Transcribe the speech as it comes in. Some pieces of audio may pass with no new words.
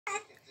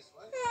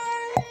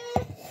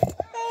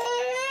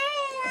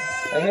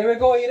And here we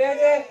go, you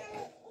ready?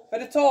 For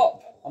the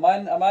top. Am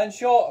I in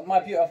shot,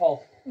 my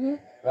beautiful?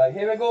 Right,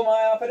 here we go,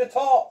 Maya, for the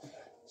top.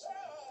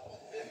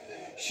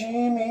 She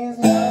means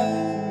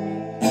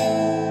nothing to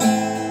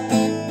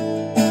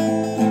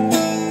me.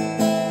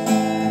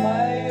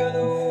 Maya,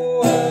 the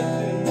world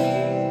to me.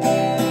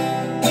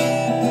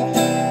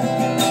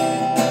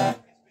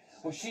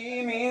 Well,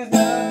 she means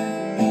nothing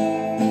to me.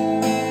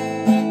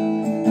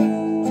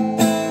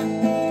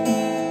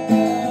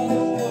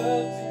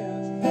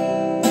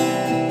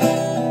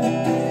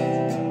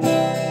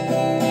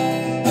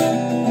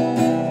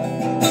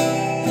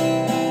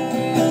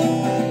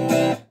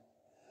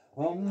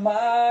 Well,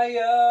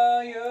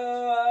 Maya, you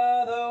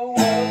are the world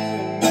to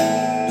me.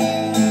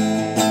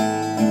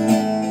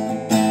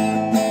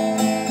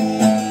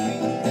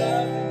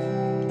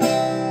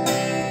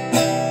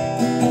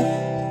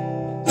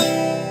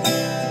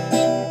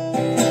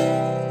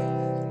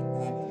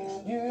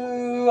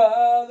 You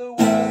are the world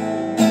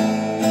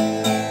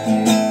to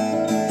me.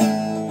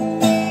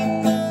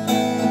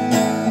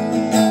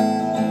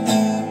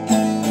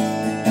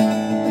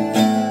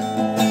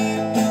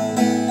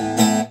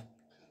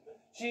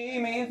 She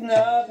means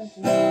nothing to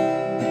me.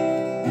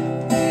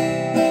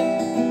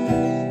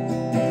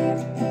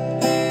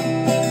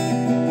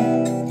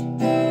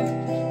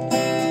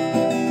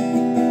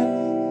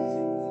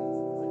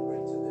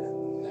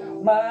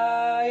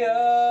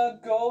 Maya,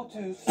 go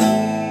to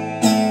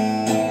sleep.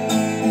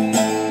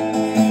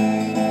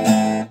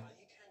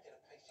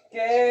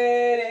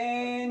 Get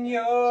in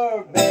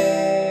your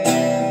bed.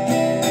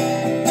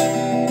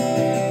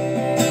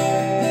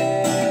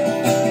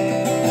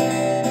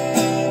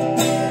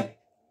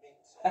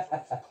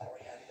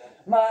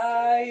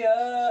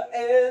 Maya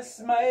is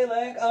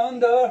smiling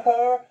under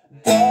her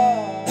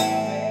doormat.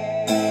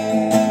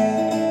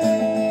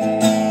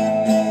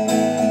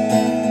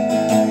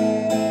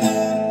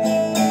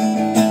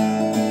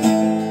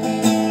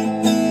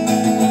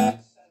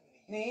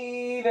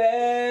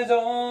 Neves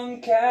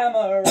on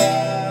camera.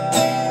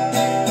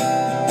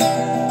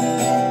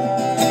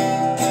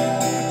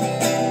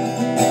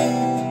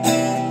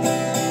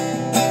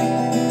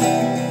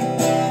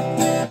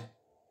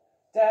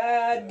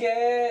 Dad,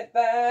 get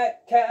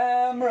that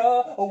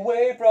camera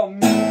away from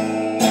me.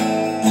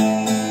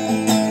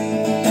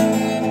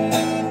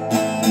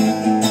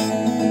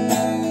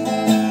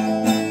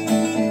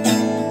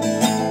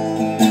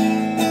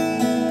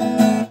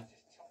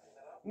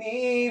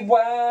 Me,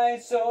 why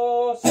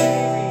so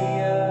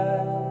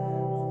serious?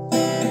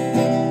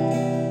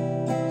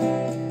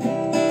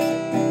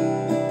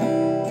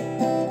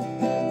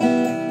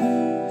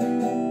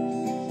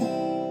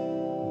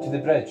 To the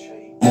bridge.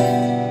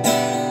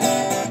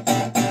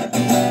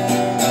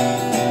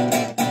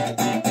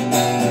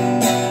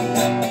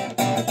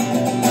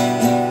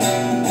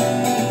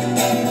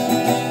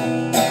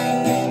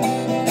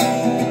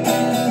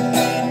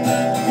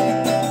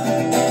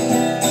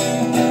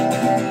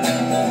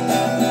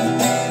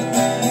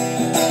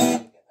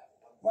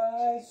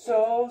 Why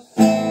so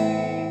serious?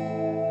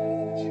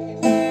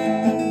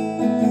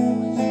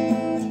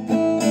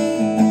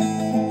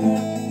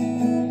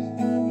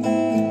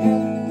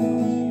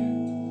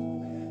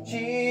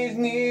 She's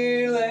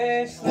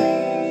nearly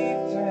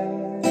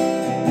sleeping.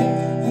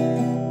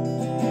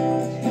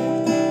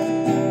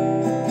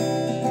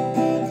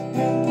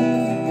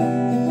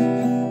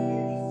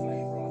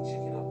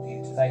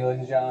 Thank you, ladies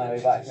and gentlemen. I'll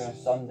be back here on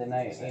Sunday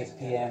night at 8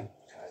 PM.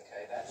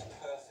 Okay, that's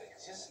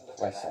perfect. Just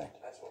look West at side.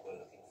 that. That's what we're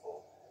looking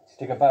for.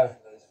 Take a bow.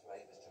 Those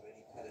flavours to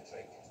really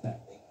penetrate into that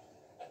thing.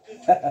 A good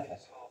 10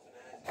 minutes, half an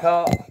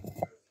hour. Cut.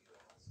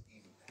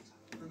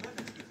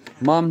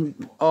 Mum,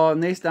 oh,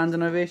 no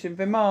standing ovation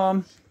for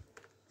Mum.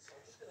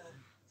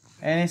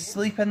 Any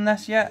sleep in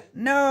this yet?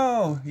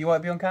 No! You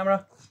want to be on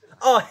camera?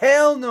 Oh,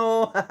 hell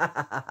no!